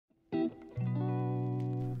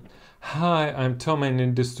Hi, I'm Tom, and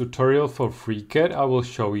in this tutorial for FreeCAD I will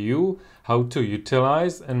show you how to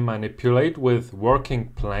utilize and manipulate with working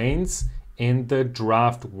planes in the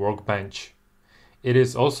draft workbench. It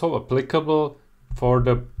is also applicable for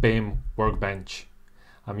the BIM workbench.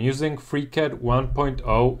 I'm using FreeCAD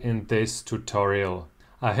 1.0 in this tutorial.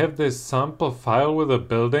 I have this sample file with a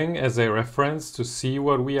building as a reference to see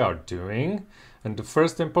what we are doing. And the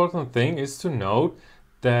first important thing is to note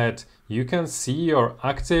that you can see your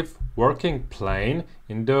active working plane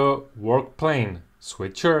in the work plane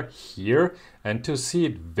switcher here, and to see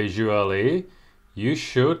it visually you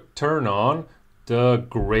should turn on the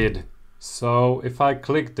grid. So if I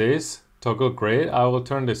click this toggle grid, I will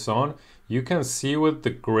turn this on. You can see with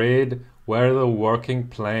the grid where the working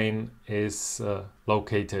plane is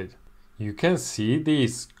located. You can see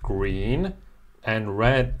these green and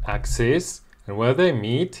red axes, and where they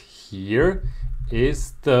meet here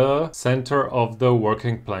is the center of the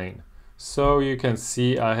working plane. So you can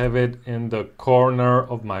see I have it in the corner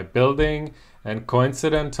of my building, and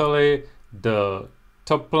coincidentally the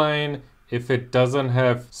top plane, if it doesn't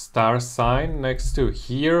have star sign next to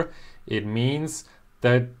here, it means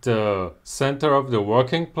that the center of the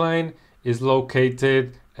working plane is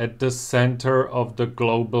located at the center of the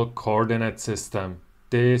global coordinate system.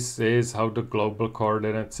 This is how the global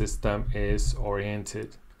coordinate system is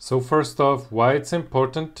oriented. So first off, why it's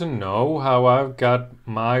important to know how I've got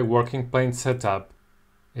my working plane set up.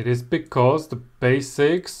 It is because the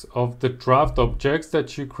basics of the draft objects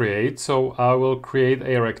that you create, so I will create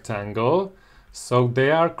a rectangle. So they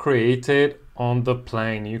are created on the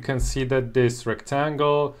plane. You can see that this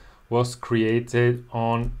rectangle was created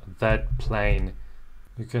on that plane.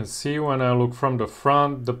 You can see when I look from the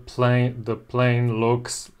front, the plane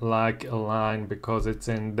looks like a line because it's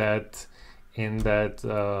in that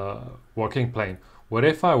working plane. What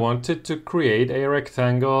if I wanted to create a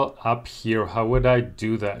rectangle up here? How would I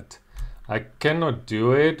do that? I cannot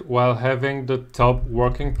do it while having the top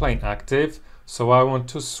working plane active, so I want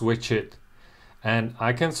to switch it. And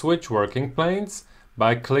I can switch working planes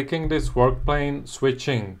by clicking this work plane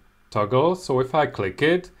switching toggle. So if I click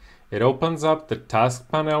it, it opens up the task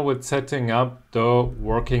panel with setting up the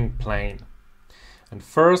working plane. And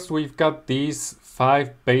first we've got these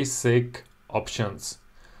 5 basic options.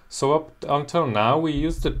 So up until now we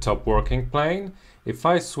use the top working plane. If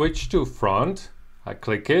I switch to front, I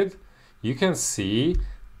click it, you can see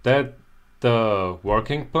that the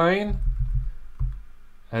working plane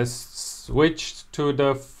has switched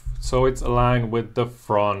to so it's aligned with the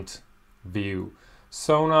front view.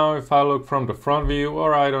 So now if I look from the front view,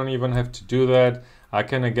 or I don't even have to do that, I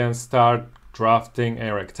can again start drafting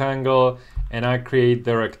a rectangle, and I create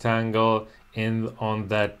the rectangle on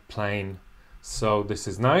that plane. So this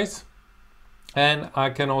is nice. And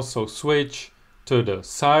I can also switch to the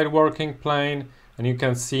side working plane, and you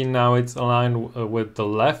can see now it's aligned with the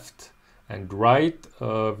left and right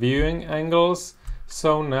viewing angles.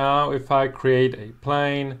 So now if I create a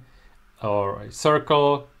plane or a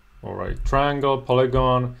circle or a triangle,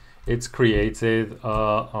 polygon, it's created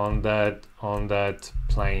on that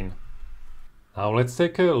plane. Now let's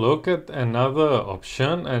take a look at another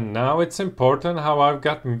option, and now it's important how I've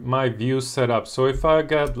got my view set up. So if I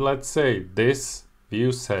got, let's say, this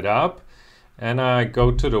view set up, and I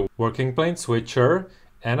go to the working plane switcher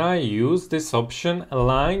and I use this option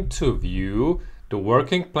align to view, the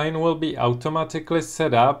working plane will be automatically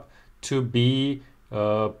set up to be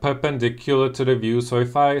perpendicular to the view. So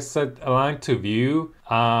if I set align to view,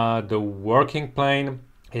 the working plane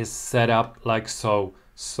is set up like so.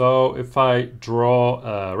 So if I draw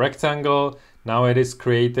a rectangle, now it is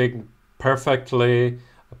creating perfectly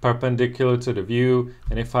perpendicular to the view.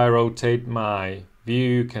 And if I rotate my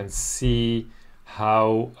view, you can see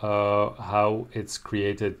how it's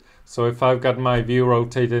created. So if I've got my view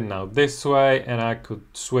rotated now this way, and I could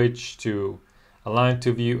switch to align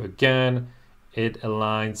to view again, it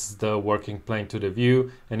aligns the working plane to the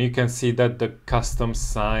view, and you can see that the custom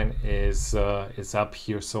sign is up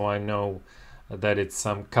here, so I know that it's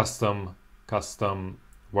some custom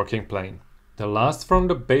working plane. The last from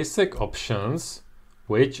the basic options,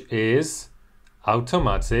 which is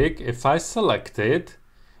automatic, if I select it,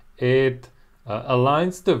 it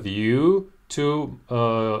aligns the view to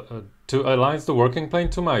aligns the working plane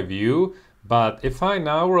to my view. But if I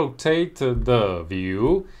now rotate the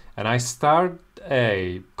view and I start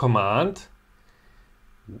a command,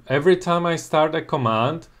 every time I start a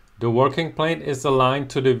command, the working plane is aligned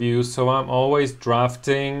to the view. So I'm always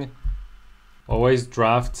drafting every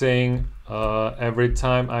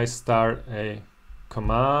time I start a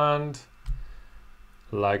command,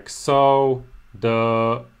 like so.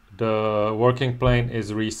 The the working plane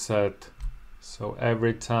is reset. So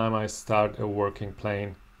every time I start a working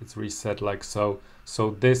plane, it's reset like so.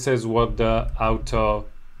 So this is what the auto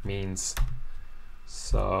means.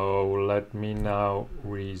 So let me now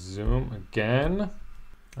resume again.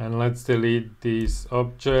 And let's delete these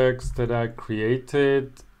objects that I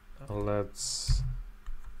created. Let's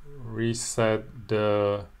reset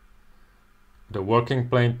the working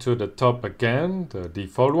plane to the top again, the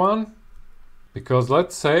default one. Because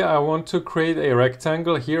let's say I want to create a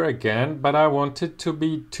rectangle here again, but I want it to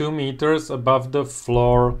be 2 meters above the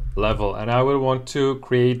floor level, and I will want to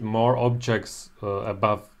create more objects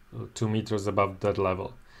above 2 meters above that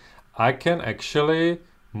level. I can actually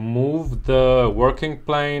move the working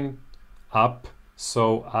plane up.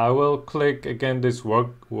 So I will click again this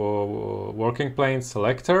working plane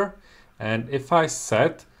selector, and if I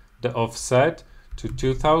set the offset to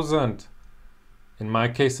 2000, in my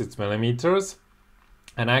case it's millimeters,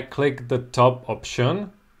 and I click the top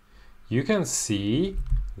option, you can see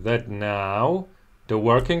that now the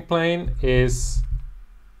working plane is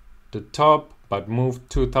the top but moved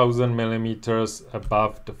 2000 millimeters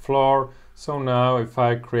above the floor. So now if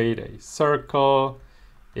I create a circle,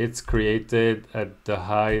 it's created at the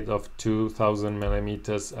height of 2000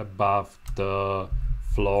 millimeters above the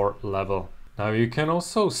floor level. Now you can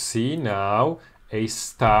also see now a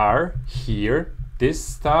star here. This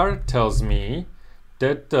star tells me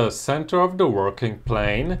that the center of the working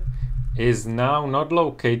plane is now not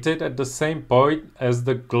located at the same point as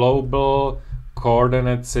the global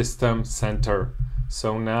coordinate system center.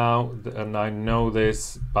 So now, and I know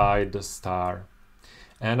this by the star.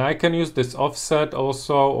 And I can use this offset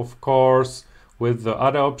also, of course, with the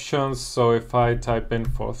other options. So if I type in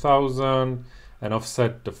 4000 and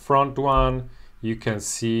offset the front one, you can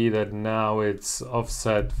see that now it's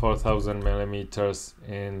offset 4000 millimeters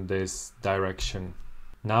in this direction.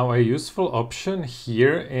 Now a useful option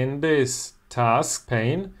here in this task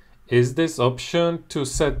pane is this option to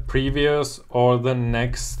set previous or the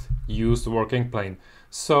next used working plane.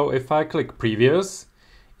 So if I click previous,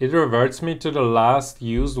 it reverts me to the last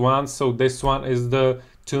used one. So this one is the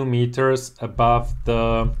 2 meters above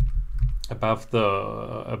the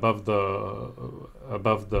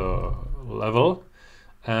level,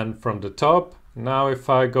 and from the top. Now if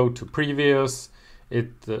I go to previous,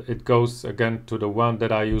 it goes again to the one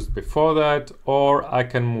that I used before that, or I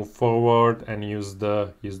can move forward and use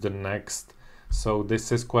the next. So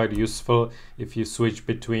this is quite useful if you switch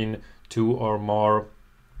between 2 or more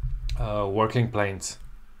working planes.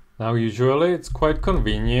 Now usually it's quite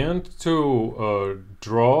convenient to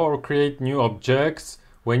draw or create new objects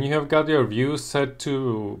when you have got your view set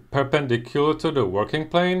to perpendicular to the working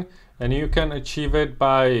plane, and you can achieve it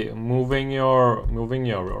by moving your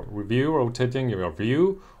view, rotating your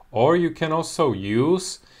view, or you can also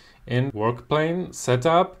use in work plane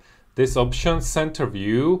setup this option center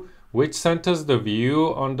view, which centers the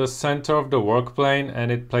view on the center of the work plane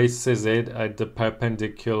and it places it at the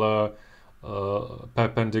perpendicular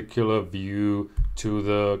view to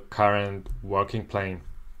the current working plane.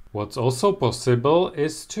 What's also possible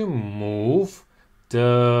is to move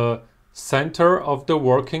the center of the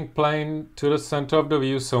working plane to the center of the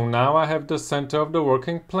view. So now I have the center of the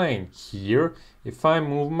working plane here. If I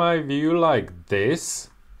move my view like this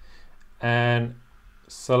and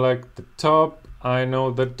select the top, I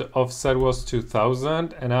know that the offset was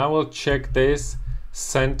 2000, and I will check this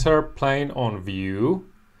center plane on view,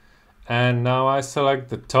 and now I select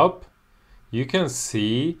the top. You can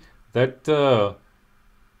see that the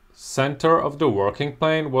center of the working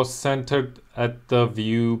plane was centered at the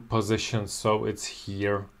view position, so it's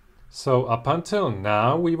here. So up until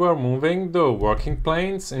now we were moving the working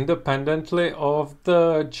planes independently of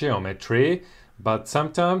the geometry, but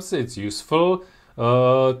sometimes it's useful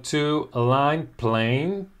to align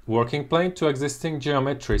working plane to existing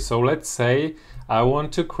geometry. So let's say I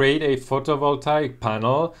want to create a photovoltaic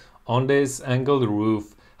panel on this angled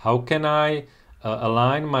roof. How can I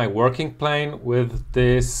align my working plane with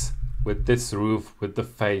this roof, with the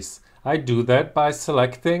face? I do that by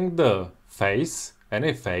selecting the face,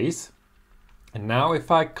 any face, and now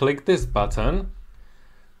if I click this button,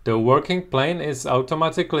 the working plane is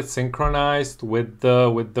automatically synchronized with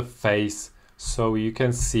the face. So you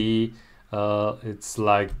can see it's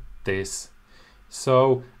like this.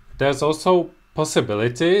 So there's also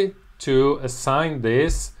possibility to assign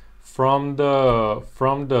this from the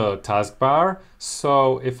taskbar.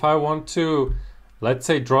 So if I want to, let's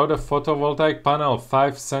say, draw the photovoltaic panel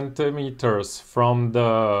 5 centimeters from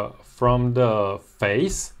the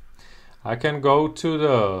face, I can go to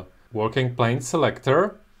the working plane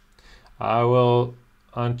selector. I will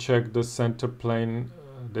uncheck the center plane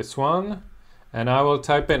this one, and I will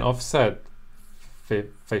type in offset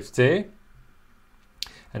 50.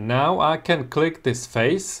 And now I can click this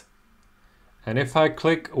face, and if I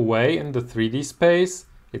click away in the 3D space,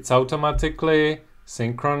 it's automatically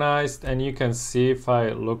synchronized, and you can see if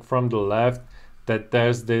I look from the left that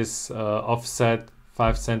there's this offset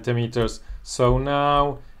 5 centimeters. So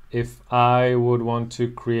now if I would want to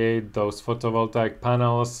create those photovoltaic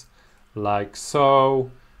panels like so,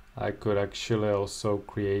 I could actually also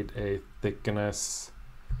create a thickness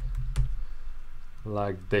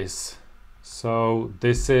like this. So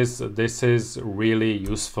this is really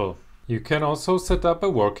useful. You can also set up a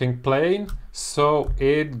working plane so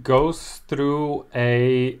it goes through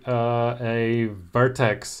a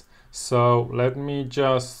vertex. So let me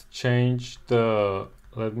just change the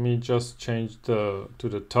to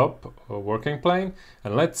the top working plane,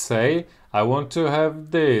 and let's say I want to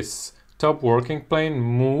have this top working plane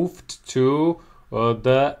moved to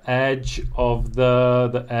the edge of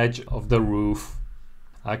the roof.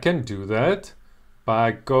 I can do that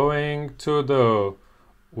by going to the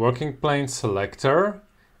working plane selector,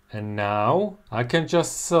 and now I can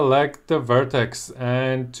just select the vertex,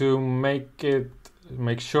 and to make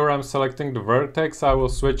sure I'm selecting the vertex, I will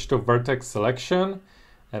switch to vertex selection,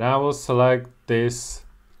 and I will select this.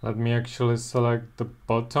 Let me actually select the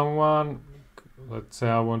bottom one. Let's say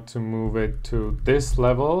I want to move it to this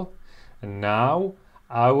level, and now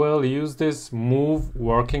I will use this move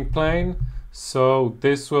working plane. So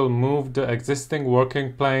this will move the existing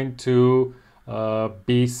working plane to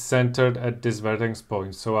be centered at this vertex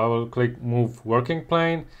point. So I will click move working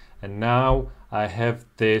plane, and now I have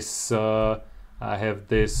this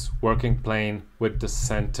working plane with the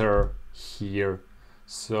center here.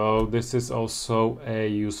 So this is also a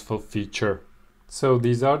useful feature. So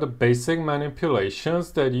these are the basic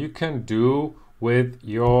manipulations that you can do with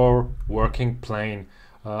your working plane.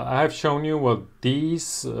 I have shown you what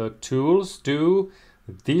these tools do.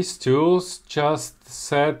 These tools just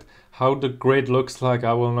set how the grid looks like.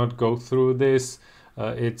 I will not go through this.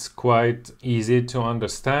 It's quite easy to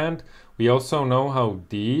understand. We also know how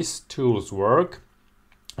these tools work.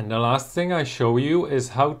 And the last thing I show you is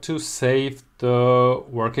how to save the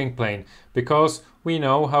working plane, because we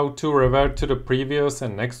know how to revert to the previous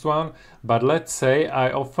and next one. But let's say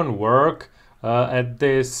I often work at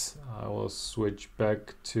this. I will switch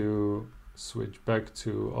back to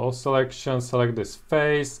all selections, select this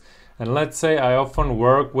face, and let's say I often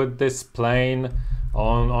work with this plane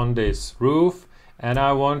on this roof, and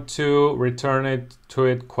I want to return it to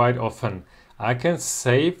it quite often. I can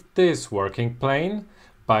save this working plane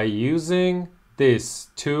by using this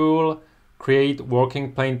tool, create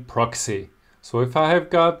working plane proxy. So if I have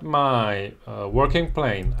got my working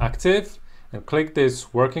plane active and click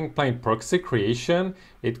this working plane proxy creation,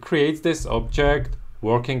 it creates this object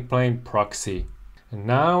working plane proxy. And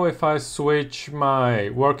now if I switch my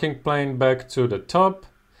working plane back to the top,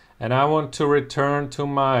 and I want to return to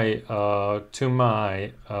my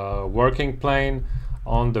working plane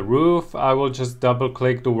on the roof, I will just double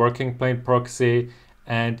click the working plane proxy,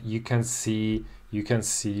 and you can see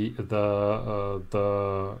that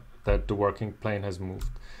the working plane has moved.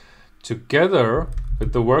 Together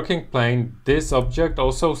with the working plane, this object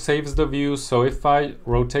also saves the view. So if I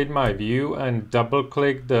rotate my view and double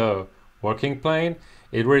click the working plane,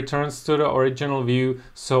 it returns to the original view.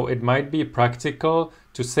 So it might be practical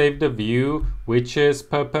to save the view which is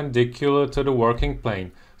perpendicular to the working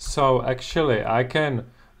plane. So actually I can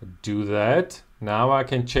do that. Now I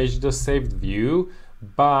can change the saved view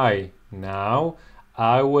by, now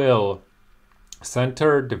I will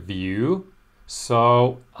center the view.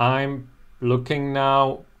 So I'm looking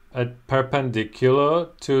now at perpendicular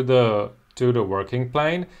to the working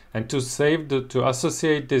plane, and to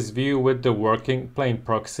associate this view with the working plane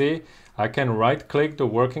proxy, I can right click the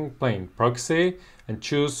working plane proxy and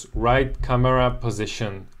choose right camera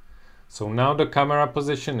position. So now the camera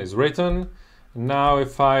position is written. Now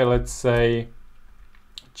if I if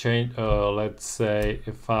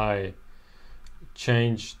I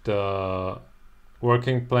change the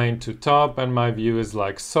working plane to top, and my view is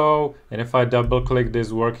like so, and if I double click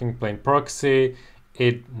this working plane proxy,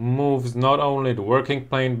 it moves not only the working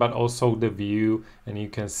plane but also the view, and you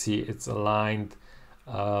can see it's aligned,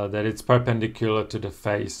 that it's perpendicular to the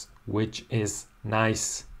face, which is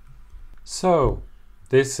nice. So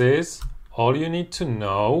this is all you need to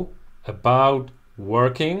know about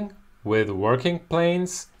working with working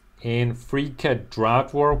planes in FreeCAD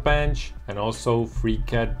Draft Workbench and also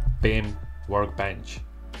FreeCAD BIM Workbench.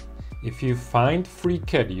 If you find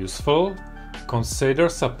FreeCAD useful, consider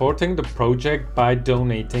supporting the project by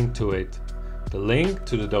donating to it. The link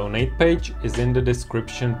to the donate page is in the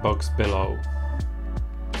description box below.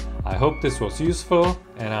 I hope this was useful,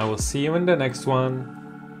 and I will see you in the next one.